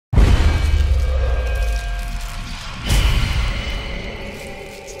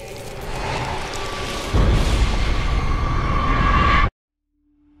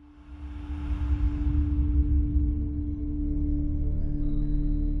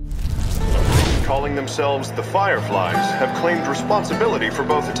calling themselves the Fireflies, have claimed responsibility for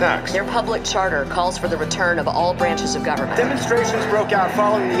both attacks. Their public charter calls for the return of all branches of government. Demonstrations broke out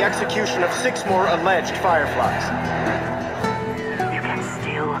following the execution of 6 more alleged Fireflies. You can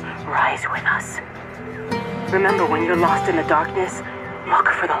still rise with us. Remember, when you're lost in the darkness, look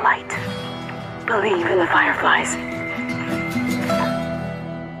for the light. Believe in the Fireflies.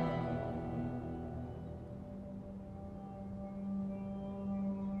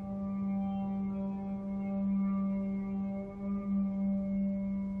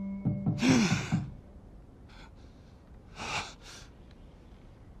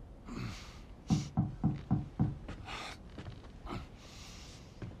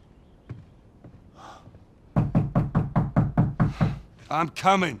 I'm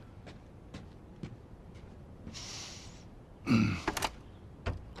coming.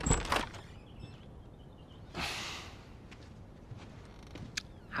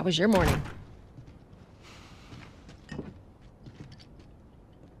 How was your morning?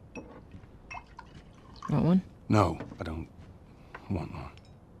 Want one? No, I don't want one.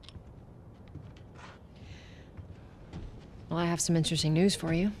 Well, I have some interesting news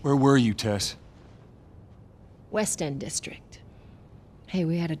for you. Where were you, Tess? West End District. Hey,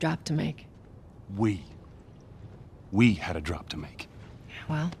 we had a drop to make. We had a drop to make.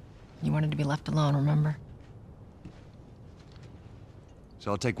 Well, you wanted to be left alone, remember?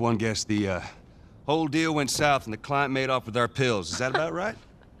 So I'll take one guess. The whole deal went south and the client made off with our pills. Is that about right?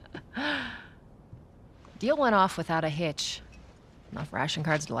 Deal went off without a hitch. Enough ration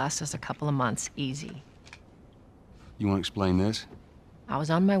cards to last us a couple of months, easy. You want to explain this? I was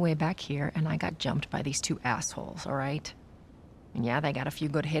on my way back here, and I got jumped by these 2 assholes, all right? And yeah, they got a few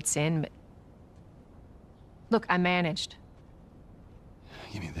good hits in, but... Look, I managed.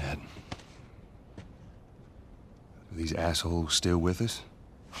 Give me that. Are these assholes still with us?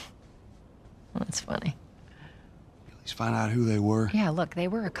 That's funny. At least find out who they were. Yeah, look, they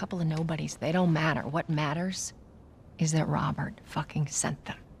were a couple of nobodies. They don't matter. What matters is that Robert fucking sent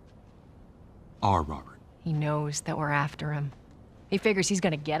them. Our Robert. He knows that we're after him. He figures he's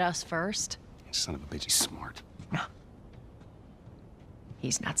gonna get us first. Son of a bitch, he's smart. No.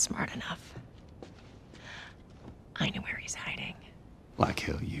 He's not smart enough. I know where he's hiding. Like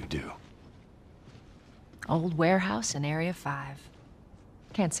hell you do. Old warehouse in Area 5.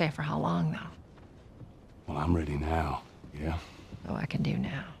 Can't say for how long, though. Well, I'm ready now, yeah? Oh, I can do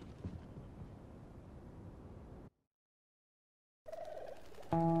now.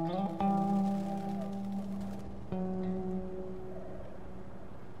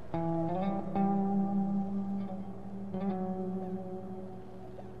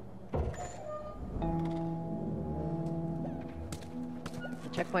 The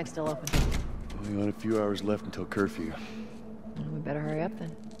checkpoint's still open. Only got a few hours left until curfew. Well, we better hurry up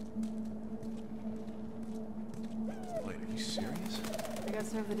then. Wait, are you serious? I got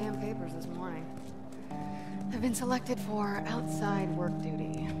served the damn papers this morning. I've been selected for outside work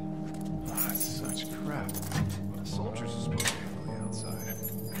duty. Oh, that's such crap. The soldiers are supposed to be on the outside.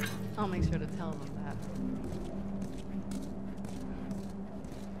 I'll make sure to tell them that.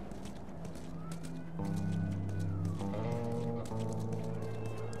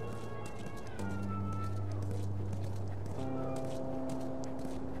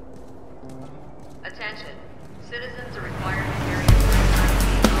 Attention. Citizens are required to carry a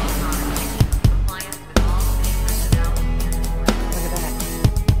all times. Compliance with all state personnel. Look at that.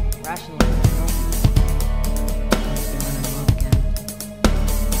 Rationalizing.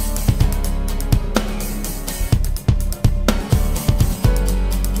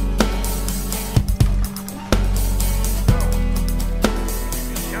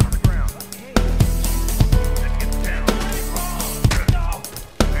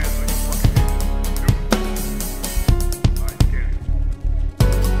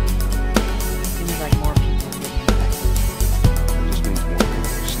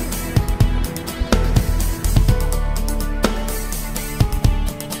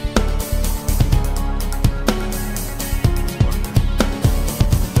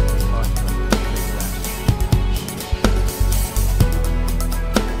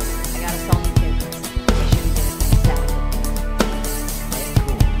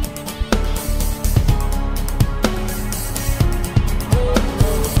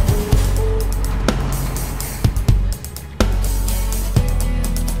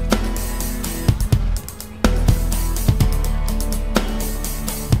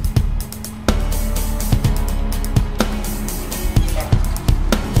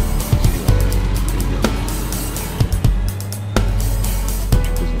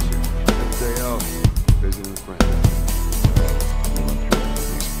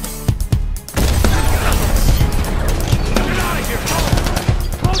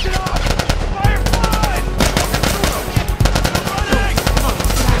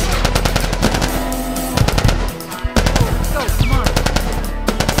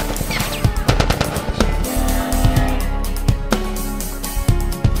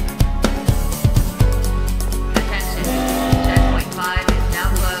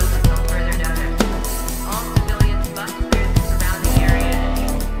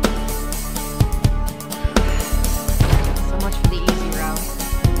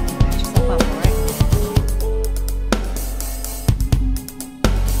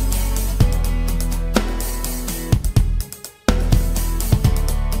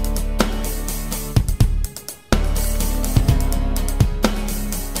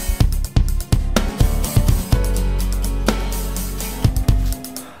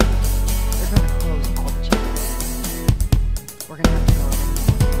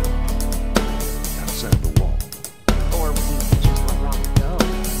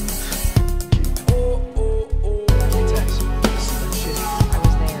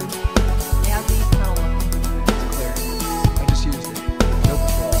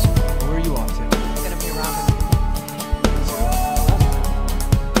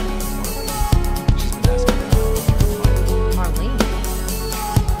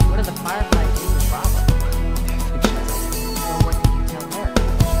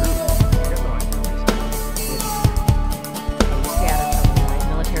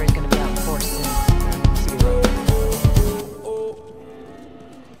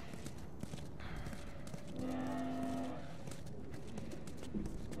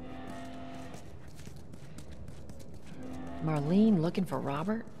 Marlene looking for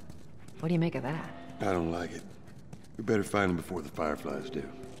Robert? What do you make of that? I don't like it. We better find him before the Fireflies do.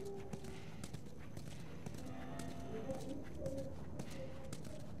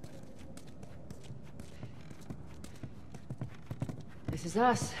 This is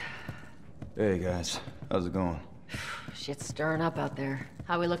us. Hey guys, how's it going? Shit's stirring up out there.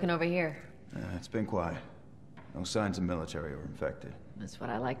 How we looking over here? It's been quiet. No signs of military or infected. That's what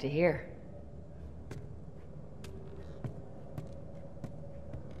I like to hear.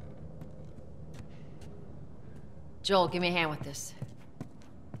 Joel, give me a hand with this.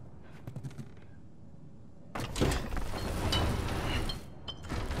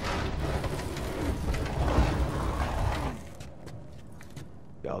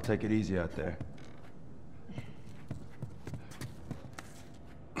 Y'all take it easy out there.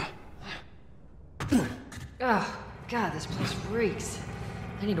 Oh, God, this place reeks.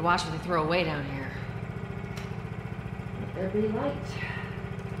 I need to watch what they throw away down here. Let there be light.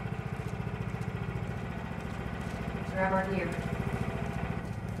 Let's grab our gear.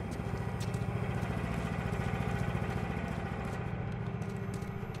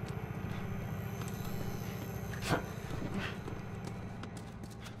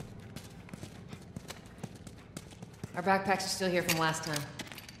 Our backpacks are still here from last time.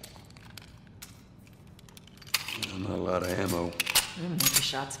 Not a lot of ammo. Make the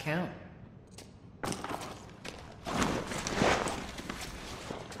shots count.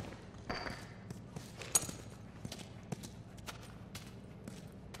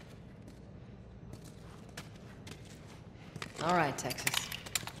 All right, Texas.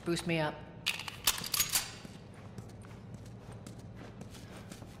 Boost me up.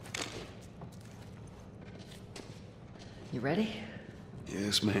 You ready?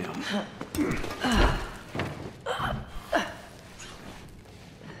 Yes, ma'am.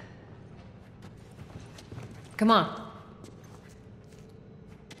 Come on.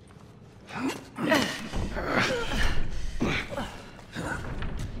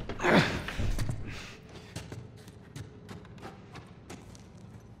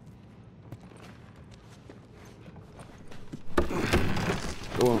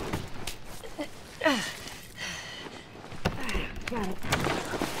 Go on. Got it.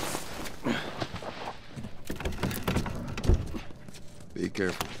 Be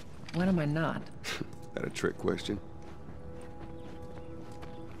careful. When am I not? That a trick question?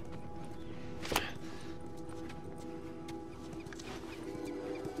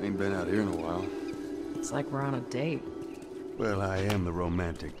 Ain't been out here in a while. It's like we're on a date. Well, I am the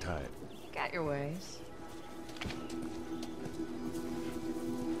romantic type. Got your ways.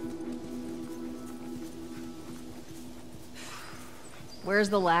 Where's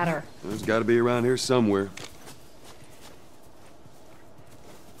the ladder? There's got to be around here somewhere.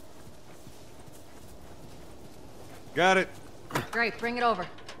 Got it. Great, bring it over.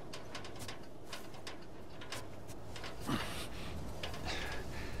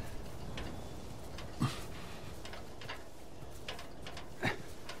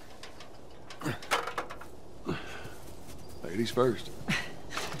 Ladies first.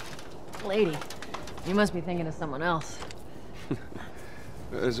 Lady, you must be thinking of someone else.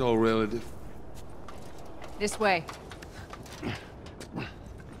 That's all relative. This way.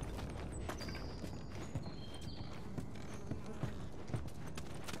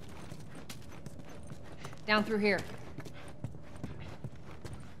 Down through here.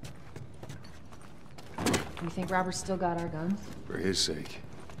 You think Robert's still got our guns? For his sake,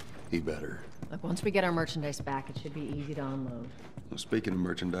 he better. Look, once we get our merchandise back, it should be easy to unload. Well, speaking of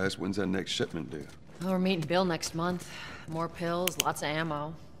merchandise, when's that next shipment due? Well, we're meeting Bill next month. More pills, lots of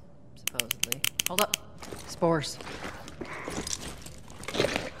ammo. Supposedly. Hold up. Spores.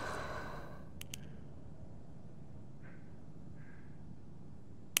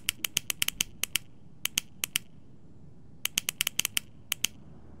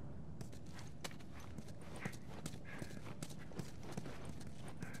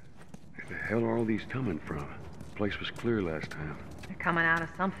 Where the hell are all these coming from? The place was clear last time. They're coming out of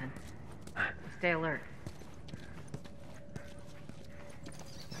something. Stay alert.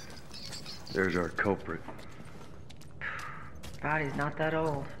 There's our culprit. Body's not that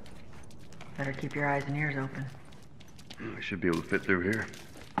old. Better keep your eyes and ears open. I should be able to fit through here.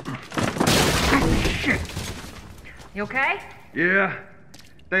 Shit! You okay? Yeah.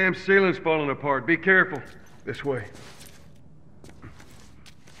 Damn ceiling's falling apart. Be careful. This way.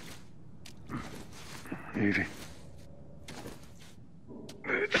 Easy.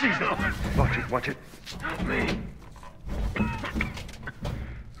 Jesus. Watch it, watch it. Help me.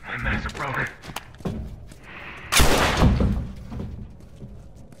 My mask broke.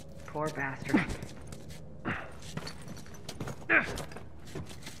 Poor bastard. Up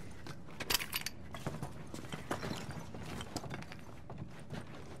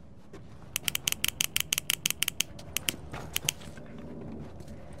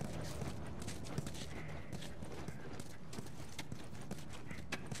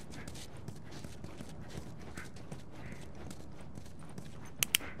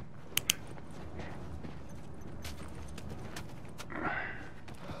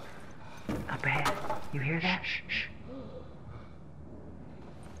ahead. You hear that? Shh.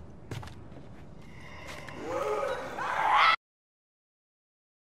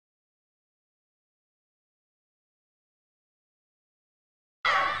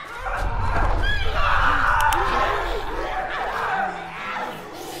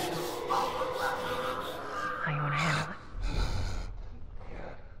 How you want to handle it?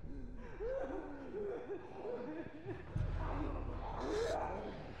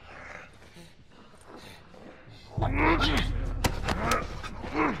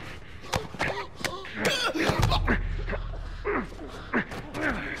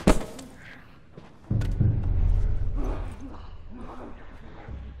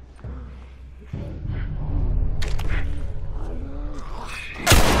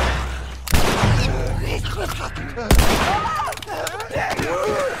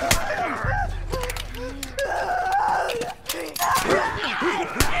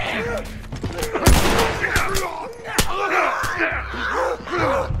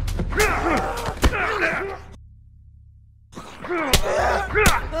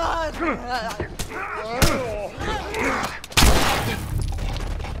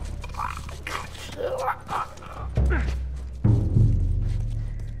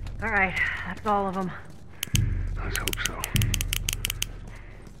 All right, that's all of them. Let's hope so.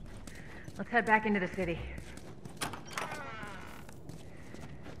 Let's head back into the city.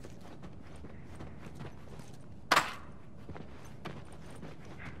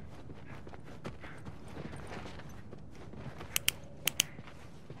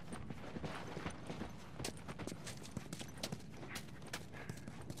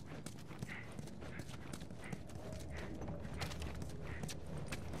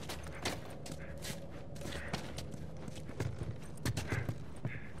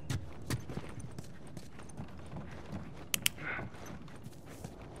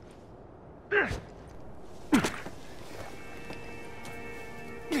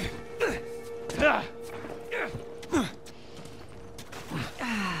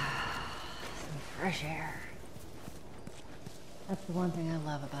 Fresh air. That's the one thing I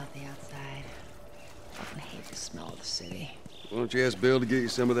love about the outside. I fucking hate the smell of the city. Why don't you ask Bill to get you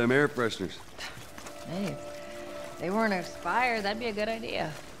some of them air fresheners? Hey, if they weren't expired, that'd be a good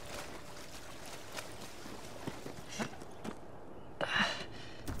idea.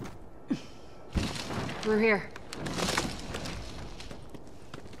 Through here.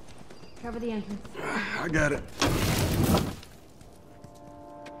 Cover the entrance. I got it.